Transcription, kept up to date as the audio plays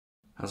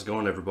How's it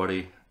going,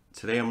 everybody?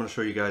 Today I'm going to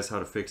show you guys how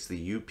to fix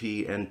the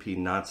UPnP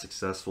not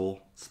successful.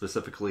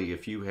 Specifically,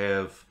 if you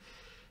have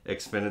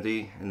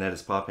Xfinity and that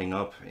is popping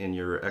up in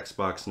your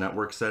Xbox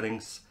network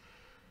settings.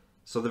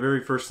 So the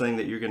very first thing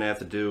that you're going to have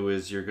to do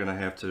is you're going to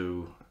have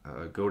to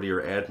go to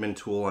your admin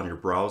tool on your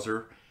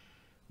browser.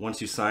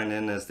 Once you sign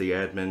in as the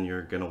admin,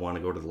 you're going to want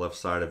to go to the left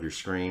side of your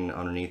screen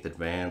underneath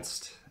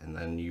Advanced, and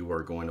then you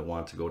are going to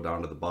want to go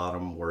down to the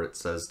bottom where it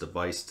says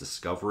Device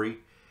Discovery.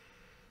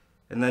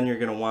 And then you're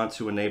going to want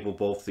to enable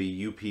both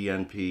the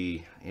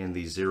UPnP and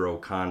the zero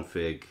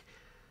config.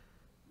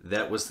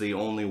 That was the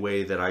only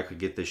way that I could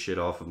get this shit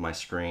off of my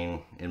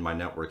screen in my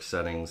network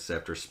settings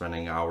after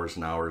spending hours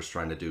and hours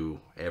trying to do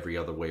every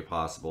other way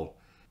possible.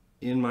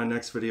 In my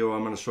next video,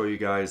 I'm going to show you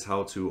guys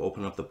how to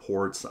open up the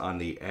ports on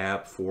the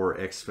app for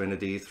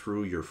Xfinity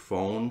through your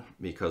phone,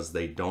 because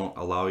they don't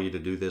allow you to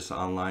do this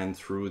online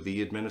through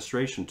the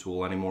administration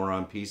tool anymore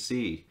on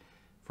PC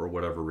for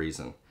whatever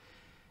reason.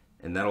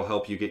 And that'll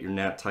help you get your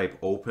NAT type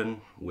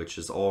open, which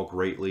is all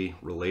greatly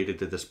related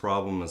to this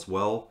problem as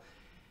well.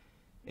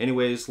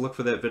 Anyways, look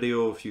for that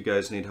video if you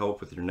guys need help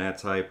with your NAT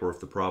type or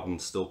if the problem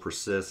still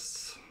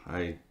persists.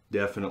 I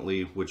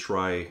definitely would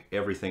try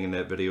everything in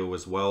that video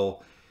as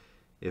well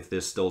if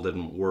this still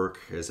didn't work,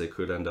 as it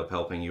could end up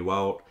helping you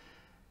out.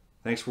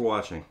 Thanks for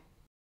watching.